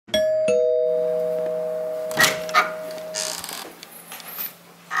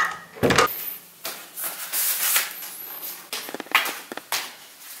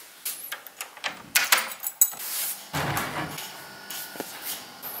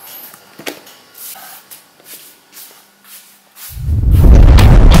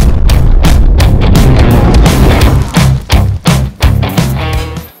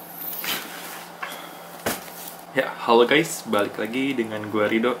Halo guys, balik lagi dengan gue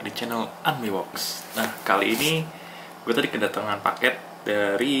Ridho di channel Unbox. Nah, kali ini gue tadi kedatangan paket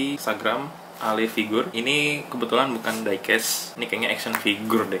dari Instagram Ale Figure. Ini kebetulan bukan diecast, ini kayaknya action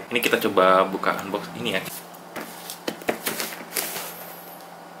figure deh. Ini kita coba buka unbox ini ya.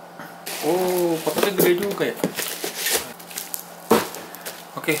 Oh, paketnya gede juga ya.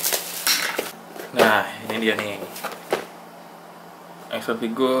 Oke. Nah, ini dia nih. Action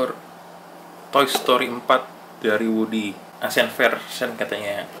figure Toy Story 4 dari Woody, Asian version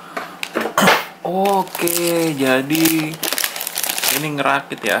katanya. Oke, jadi ini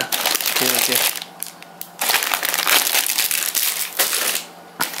ngerakit ya. Oke.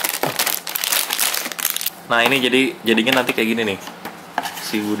 Nah, ini jadinya nanti kayak gini nih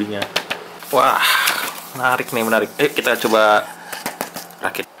si Woody-nya. Wah, menarik. Kita coba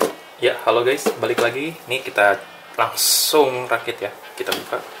rakit. Ya, halo guys, balik lagi. Nih kita langsung rakit ya. Kita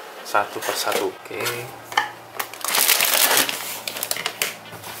buka satu persatu. Oke.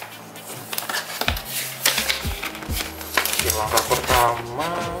 Langkah pertama,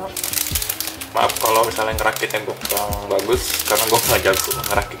 maaf kalau misalnya ngerakitnya gue kurang bagus karena gue nggak jago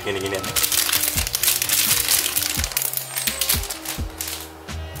ngerakit gini-ginian.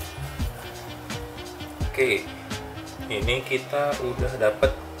 Oke, ini kita udah dapet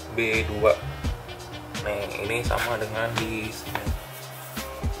B2. Nih, ini sama dengan di sini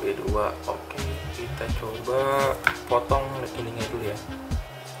B2. Oke, kita coba potong ininya dulu ya.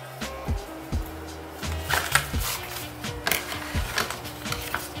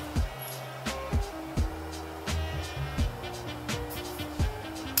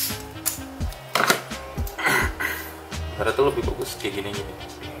 Karena itu lebih bagus kayak gini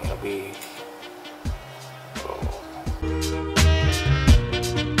lebih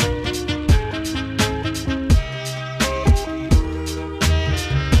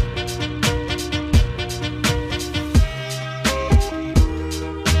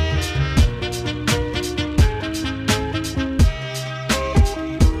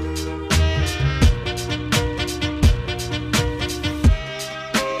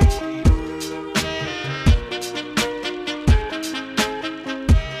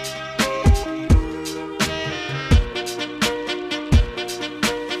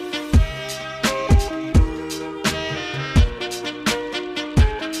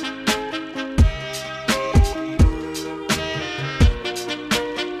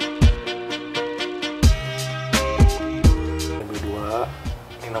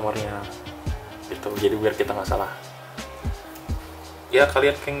nomornya gitu, jadi biar kita nggak salah. Ya,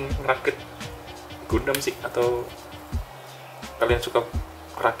 kalian pengen ngerakit Gundam sih, atau kalian suka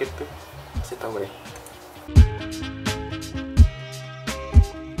rakit tuh pasti tahu ya.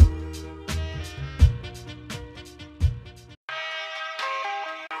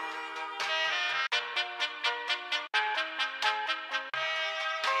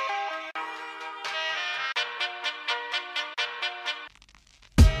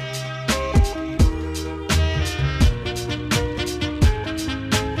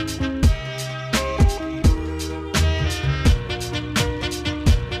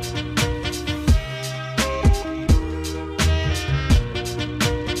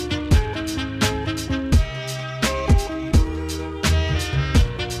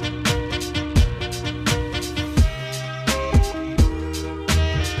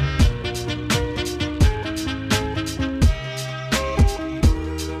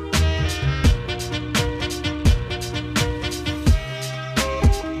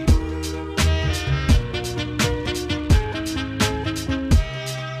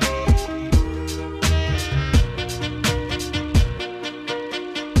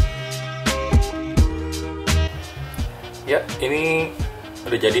 Ya, ini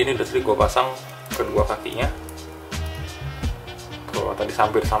udah jadi, ini udah sering gue pasang kedua kakinya. Tuh, tadi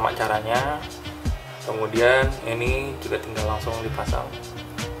hampir sama caranya. Kemudian ini juga tinggal langsung dipasang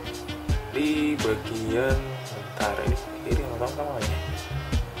di bagian bentar ini kiri sama ya.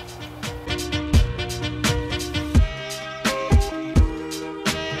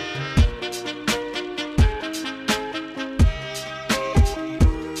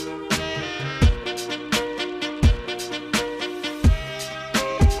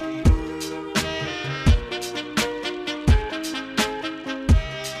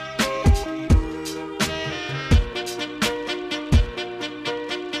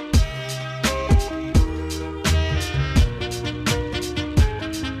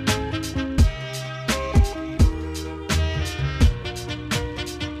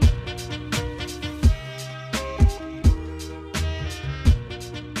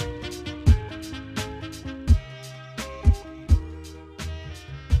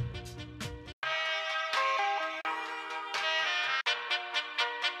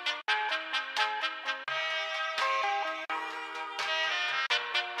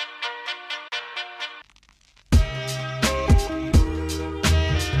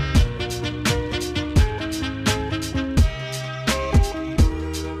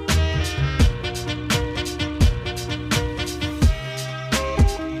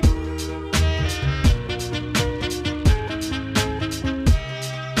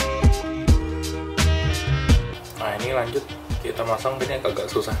 pasang ini agak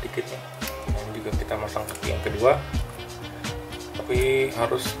susah dikit nih. Nah, ini juga kita masang kaki yang kedua, tapi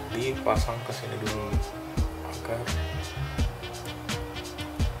harus dipasang ke sini dulu agar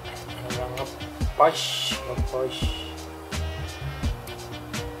ngepas.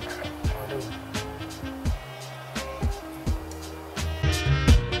 Aduh.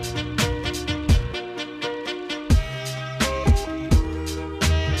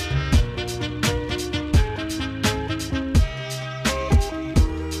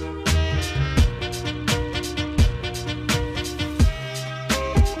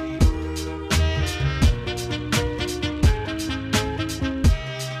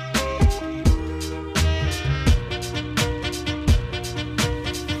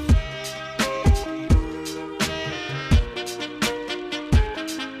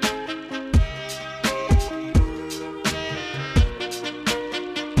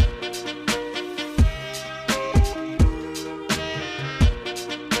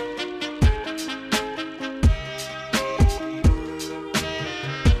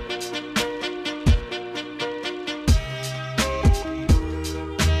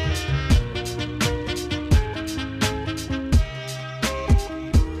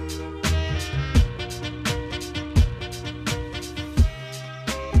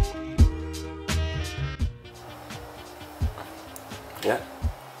 Ya,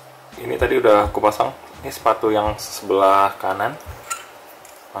 ini tadi udah aku pasang. Ini sepatu yang sebelah kanan,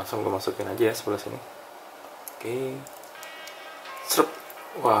 langsung gue masukin aja ya sebelah sini. Oke, serep.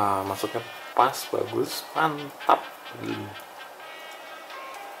 Wah, masuknya pas, bagus, mantap.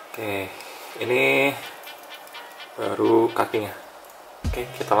 Oke, ini baru kakinya. Oke,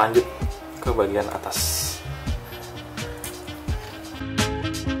 kita lanjut ke bagian atas.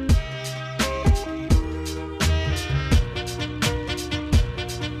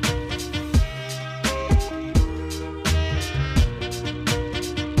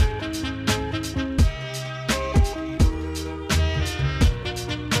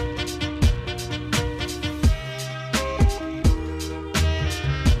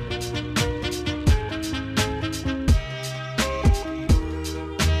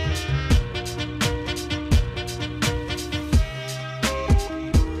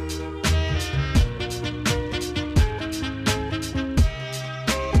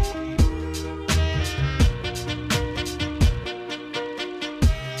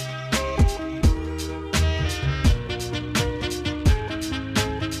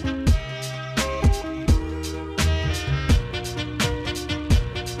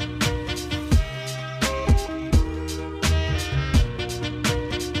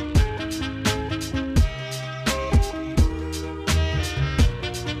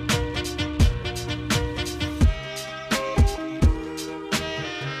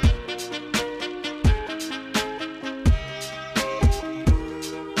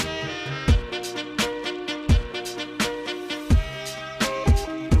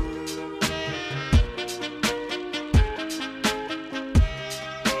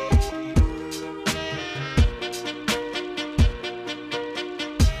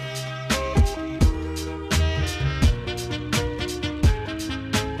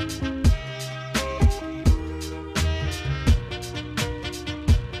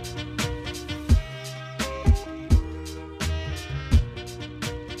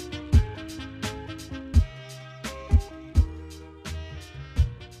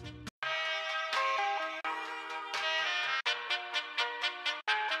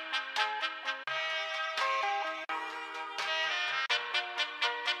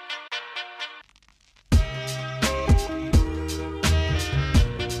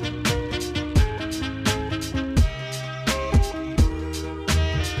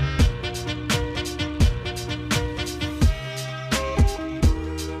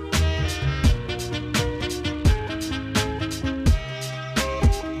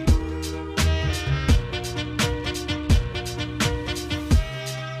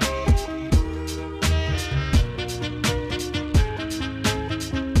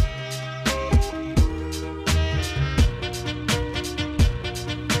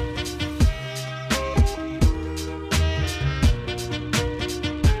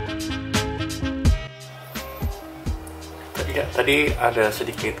 Ya, tadi ada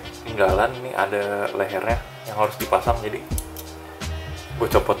sedikit ketinggalan nih, ada lehernya yang harus dipasang, jadi gue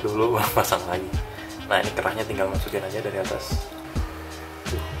copot dulu, gue pasang lagi. Nah, ini kerahnya tinggal masukin aja dari atas.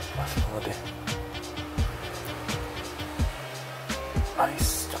 Pas banget ya.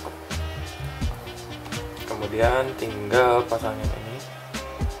 Nice, cakep. Kemudian tinggal pasangin ini.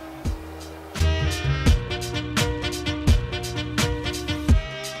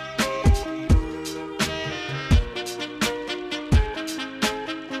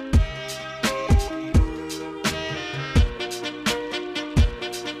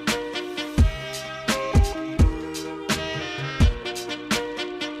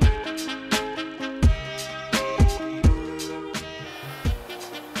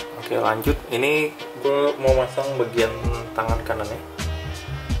 Oke, lanjut. Ini gue mau masang bagian tangan kanannya.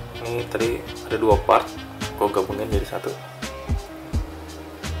 Ini tadi ada 2 part, gue gabungin jadi satu.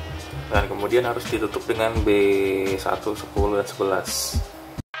 Dan kemudian harus ditutup dengan B1, 10, dan 11.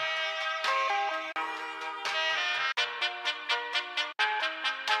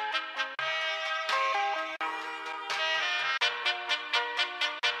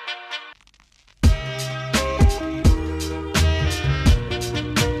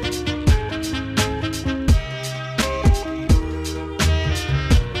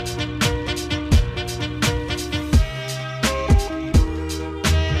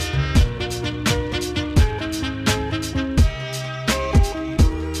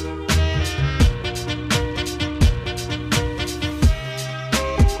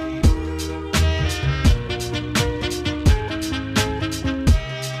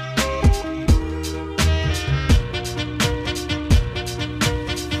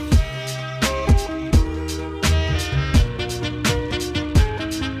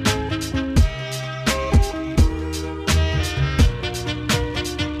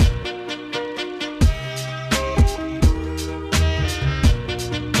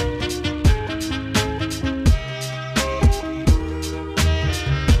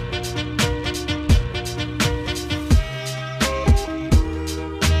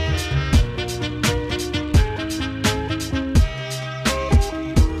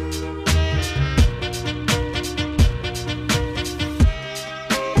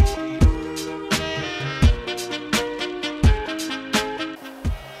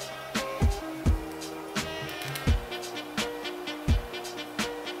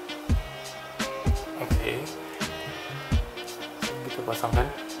 Kita pasangkan.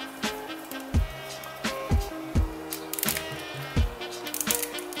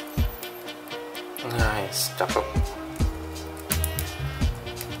 Nice, cakep.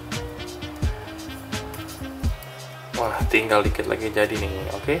 Wah, tinggal dikit lagi jadi nih.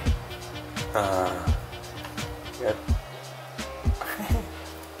 Oke. Lihat.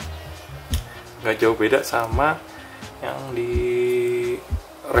 Nggak jauh beda sama yang di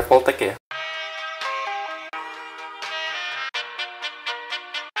Revoltech ya.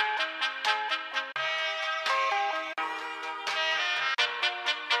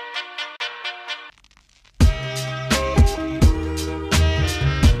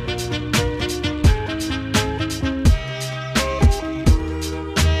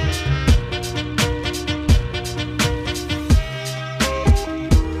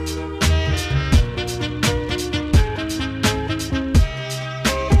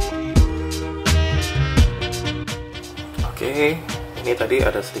 Oke, ini tadi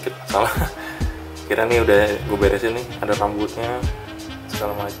ada sedikit masalah. Kira nih udah gue beresin nih, ada rambutnya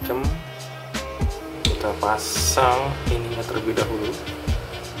segala macem. Kita pasang ininya terlebih dahulu.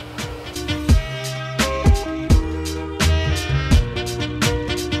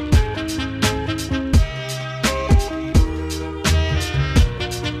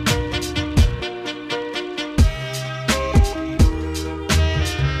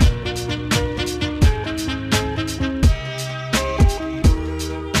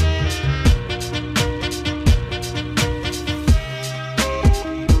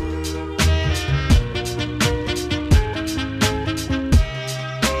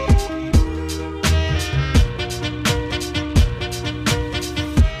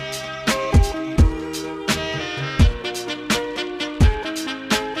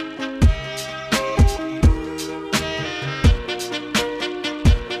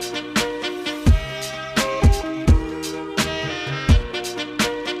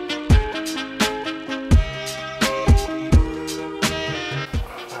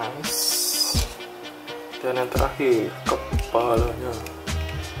 Dan yang terakhir, kepalanya.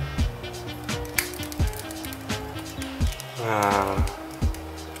 Nah,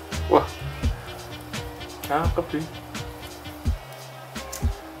 wah, cakep sih.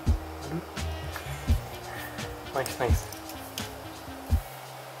 Aduh. Nice.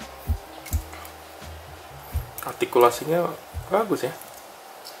 Artikulasinya bagus ya.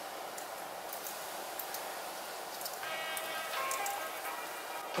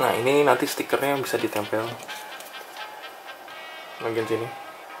 Nah, ini nanti stikernya bisa ditempel bagian sini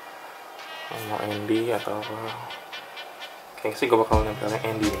sama Andy atau apa. Kayaknya sih gue bakal nempelnya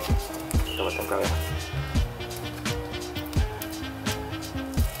Andy nih. Coba tempel ya.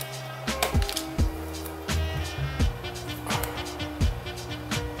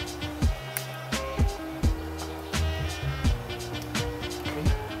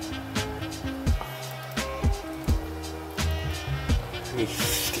 Wih,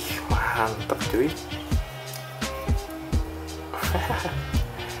 mantap cuy.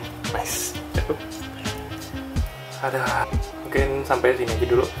 Ada, mungkin sampai sini aja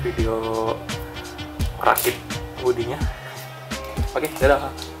dulu video rakit hoodie-nya. Oke, dadah.